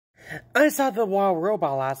I saw The Wild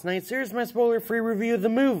Robot last night, so here's my spoiler-free review of the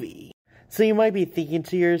movie. So you might be thinking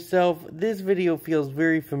to yourself, this video feels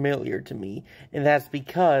very familiar to me, and that's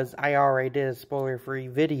because I already did a spoiler-free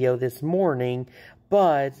video this morning,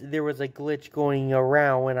 but there was a glitch going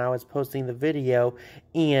around when I was posting the video,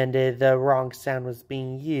 and the wrong sound was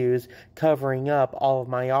being used, covering up all of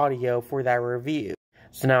my audio for that review.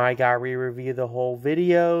 So now I gotta re-review the whole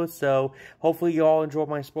video, so hopefully you all enjoyed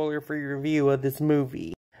my spoiler-free review of this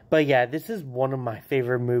movie. But yeah, this is one of my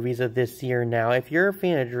favorite movies of this year now. If you're a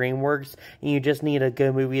fan of DreamWorks and you just need a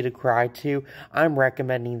good movie to cry to, I'm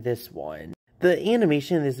recommending this one. The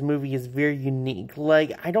animation in this movie is very unique.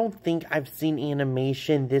 Like, I don't think I've seen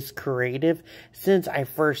animation this creative since I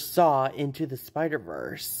first saw Into the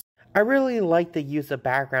Spider-Verse. I really like the use of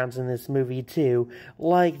backgrounds in this movie too,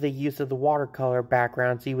 like the use of the watercolor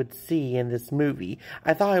backgrounds you would see in this movie.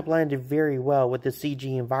 I thought it blended very well with the CG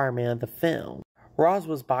environment of the film. Roz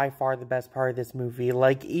was by far the best part of this movie.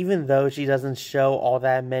 Like, even though she doesn't show all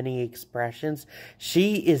that many expressions,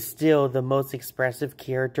 she is still the most expressive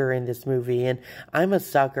character in this movie, and I'm a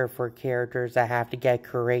sucker for characters that have to get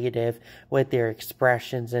creative with their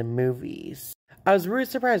expressions in movies. I was really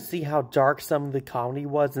surprised to see how dark some of the comedy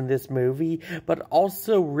was in this movie, but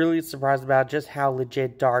also really surprised about just how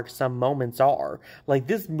legit dark some moments are. Like,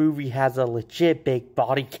 this movie has a legit big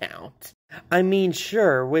body count. I mean,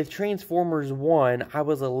 sure, with Transformers 1, I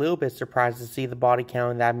was a little bit surprised to see the body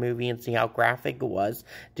count in that movie and see how graphic it was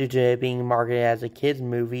due to it being marketed as a kids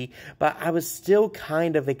movie, but I was still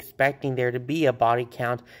kind of expecting there to be a body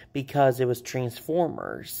count because it was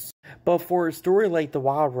Transformers. But for a story like The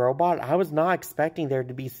Wild Robot, I was not expecting there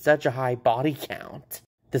to be such a high body count.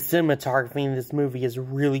 The cinematography in this movie is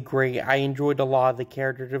really great. I enjoyed a lot of the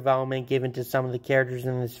character development given to some of the characters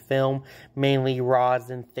in this film, mainly Roz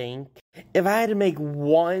and Think. If I had to make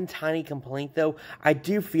one tiny complaint though, I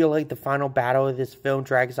do feel like the final battle of this film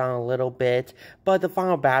drags on a little bit, but the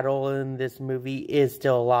final battle in this movie is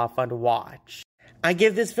still a lot of fun to watch. I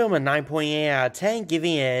give this film a 9.8 out of 10,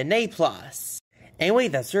 giving it an A+. Anyway,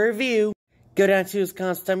 that's the review. Go down to his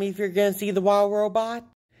comments, tell me if you're gonna see The Wild Robot.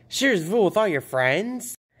 Share this video with all your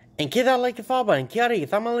friends. And hit that like and follow button, get out of your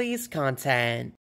thumb content.